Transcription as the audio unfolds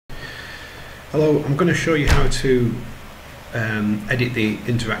Hello, I'm going to show you how to edit the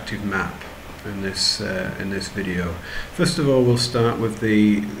interactive map in this video. First of all, we'll start with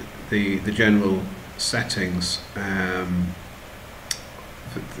the general settings.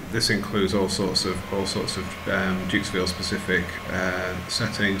 This includes all sorts of Dukesfield specific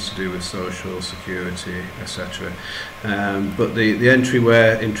settings to do with social, security, etc. But the entry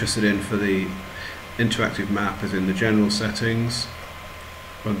we're interested in for the interactive map is in the general settings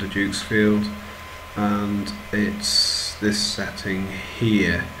under Dukesfield, and it's this setting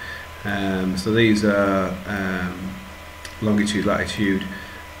here. So these are longitude, latitude,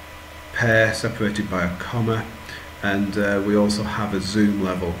 pair separated by a comma, and we also have a zoom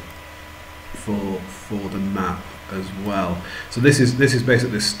level for the map as well. So this is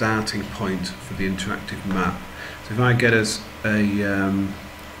basically the starting point for the interactive map. So if I get us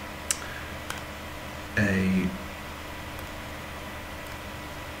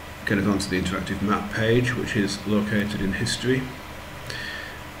get it onto the interactive map page, which is located in history,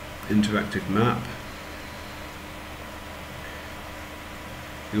 interactive map.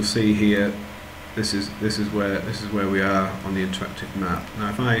 You'll see here this is where we are on the interactive map.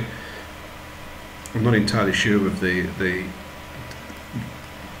 Now I'm not entirely sure of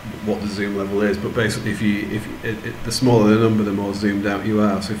what the zoom level is, but basically the smaller the number, the more zoomed out you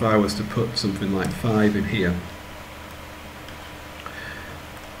are. So if I was to put something like 5 in here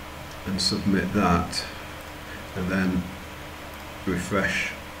and submit that, and then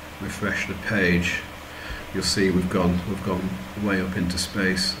refresh the page, you'll see we've gone way up into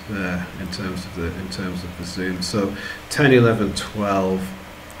space there in terms of the zoom. So 10, 11, 12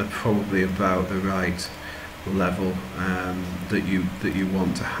 are probably about the right level that you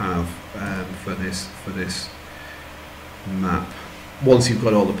want to have for this map. Once you've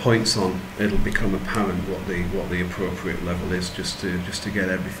got all the points on, it'll become apparent what the appropriate level is, just to get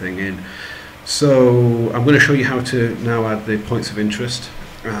everything in. So I'm going to show you how to now add the points of interest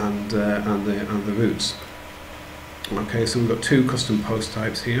and the routes. Okay, so we've got two custom post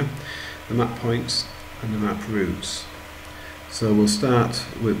types here: the map points and the map routes. So we'll start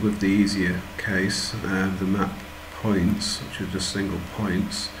with the easier case, the map points, which are just single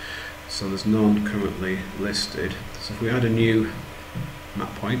points. So there's none currently listed. So if we add a new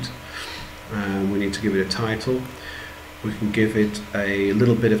map point, we need to give it a title. We can give it a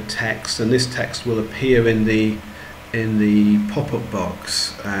little bit of text, and this text will appear in the pop-up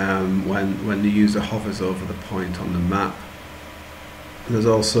box when the user hovers over the point on the map. There's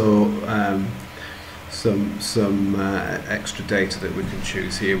also some extra data that we can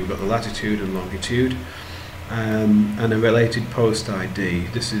choose here. We've got the latitude and longitude, and a related post ID.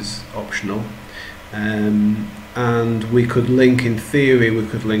 This is optional. And we could link, in theory, we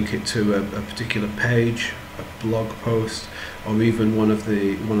could link it to a particular page, a blog post, or even one of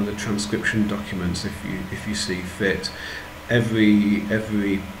the transcription documents if you see fit. Every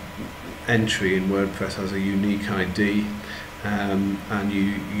entry in WordPress has a unique ID, and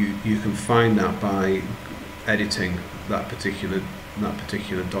you can find that by editing that particular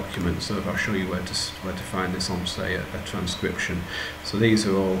document. So if I'll show you where to find this on, say, a transcription. So these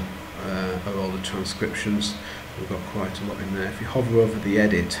are all the transcriptions. We've got quite a lot in there. If you hover over the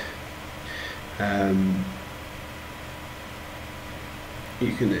edit,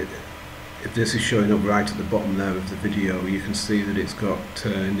 you can, if this is showing up right at the bottom there of the video, you can see that it's got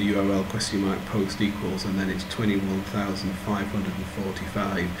in the URL !post equals, and then it's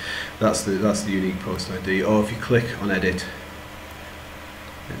 21,545. That's the unique post ID. Or if you click on edit,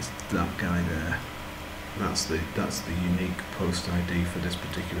 it's that guy there. That's the unique post ID for this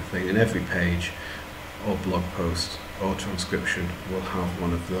particular thing, and every page or blog post or transcription will have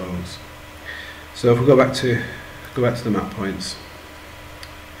one of those. So if we go back to the map points,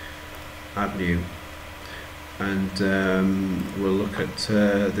 add new, and we'll look at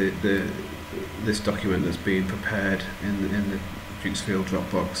this document that's being prepared in the Dukesfield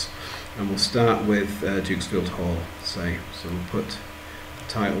Dropbox, and we'll start with Dukesfield Hall, say. So we'll put the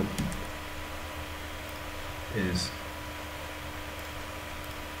title is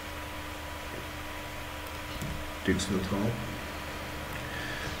Dukesfield Hall,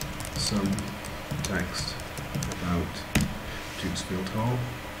 some text about Dukesfield Hall,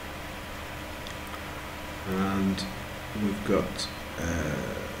 and we've got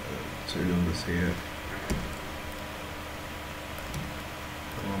two numbers here.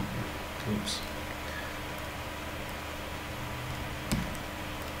 Oops.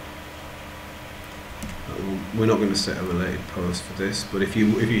 We're not going to set a related post for this, but if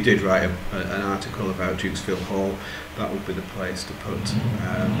you did write an article about Dukesfield Hall, that would be the place to put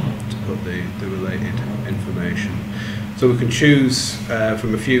the related information. So we can choose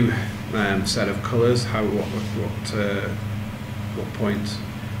from a few set of colours what point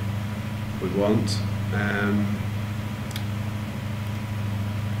we want.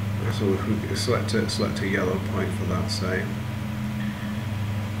 So if we select a yellow point for that, say.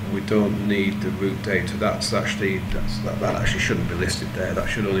 We don't need the route data. That actually shouldn't be listed there. That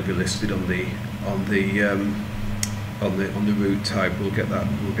should only be listed on the route type. We'll get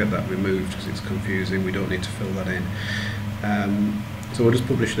that removed because it's confusing. We don't need to fill that in. So we'll just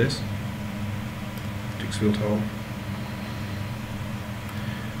publish this, Dukesfield Hall,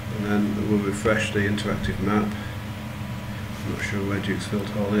 and then we'll refresh the interactive map. I'm not sure where Dukesfield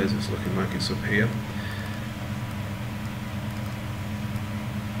Hall is. It's looking like it's up here.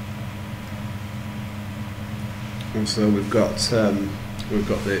 And so we've got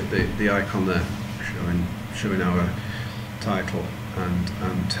the icon there showing our title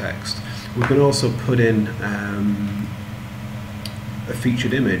and text. We can also put in a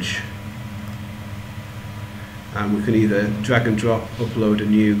featured image, and we can either drag and drop, upload a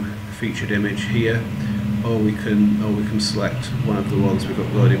new featured image here, or we can select one of the ones we've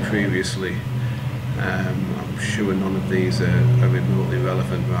uploaded previously. I'm sure none of these are remotely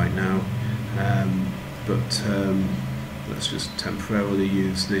relevant right now. But let's just temporarily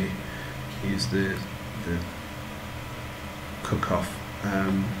use the cook-off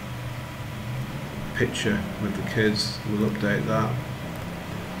picture with the kids. We'll update that,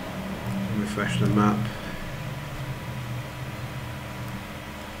 refresh the map.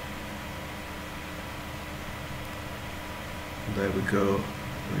 And there we go.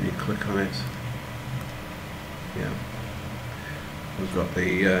 When you click on it, yeah, we've got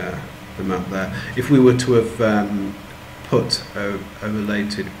the map there. If we were to have put a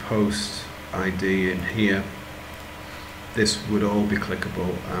related post ID in here, this would all be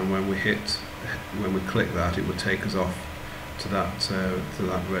clickable, and when we click that, it would take us off to that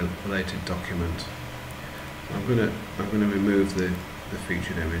related document. I'm gonna remove the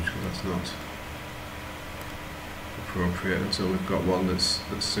featured image because that's not appropriate until we've got one that's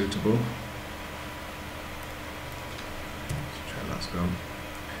suitable. Let's check that's gone.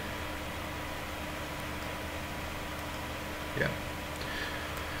 Yeah.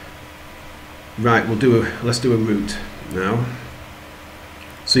 Right, let's do a route now.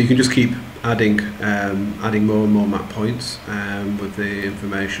 So you can just keep adding more and more map points with the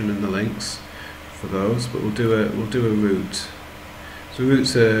information and the links for those, but we'll do a route. So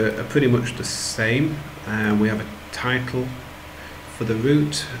routes are pretty much the same. We have a title for the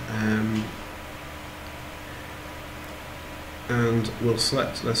route, and let's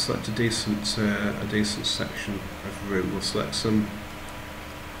select a decent section of route. We'll select a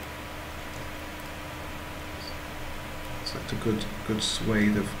good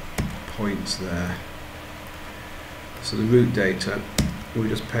swathe of points there. So the route data we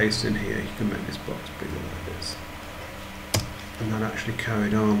just paste in here. You can make this box bigger like this, and that actually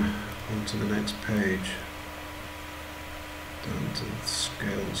carried on onto the next page, down to the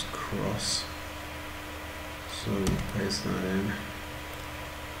scales cross. So we'll paste that in.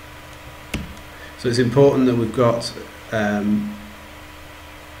 So it's important that we've got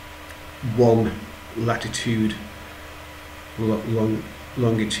one latitude,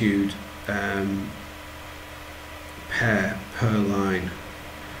 longitude pair per line,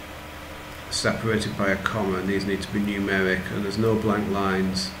 separated by a comma, and these need to be numeric, and there's no blank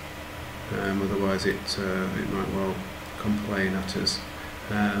lines, otherwise it might well complain at us.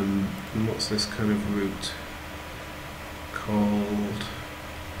 And what's this kind of route called?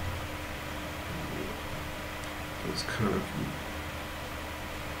 It's kind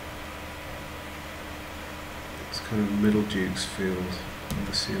of Middle Dukesfield. I'm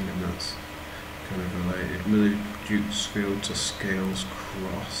assuming that's kind of related. Middle Dukesfield to Scales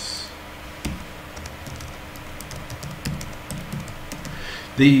Cross.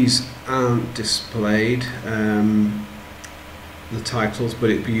 These aren't displayed, the titles, but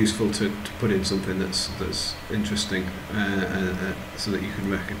it'd be useful to put in something that's interesting, so that you can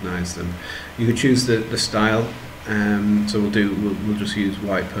recognise them. You can choose the style. So we'll just use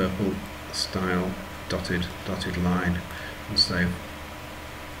white, purple style, dotted line, and save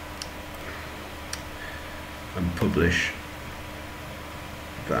and publish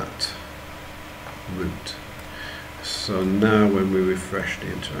that route. So now when we refresh the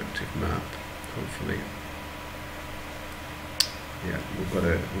interactive map, hopefully, yeah, we've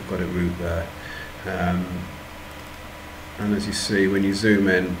got a route there, and as you see, when you zoom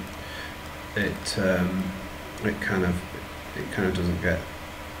in, it kind of doesn't get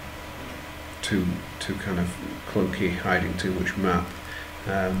too kind of clunky, hiding too much map.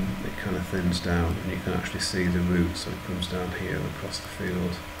 it kind of thins down, and you can actually see the route. So it comes down here across the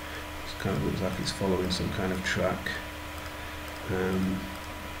field. It kind of looks like it's following some kind of track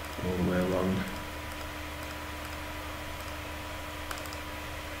all the way along.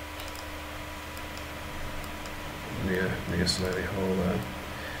 Near Slaley Hole there.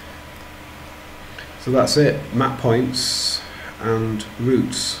 So that's it, map points and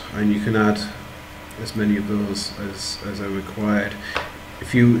routes, and you can add as many of those as are required.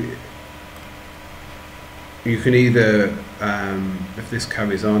 If you can either, if this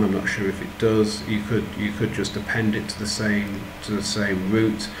carries on, I'm not sure if it does, you could just append it to the same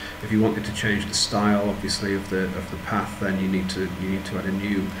route. If you wanted to change the style, obviously, of the path, then you need to add a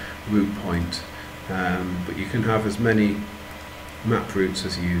new route point. But you can have as many map routes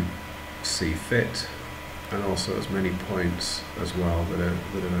as you see fit, and also as many points as well that are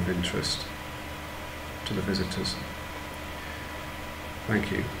of interest to the visitors.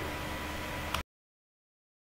 Thank you.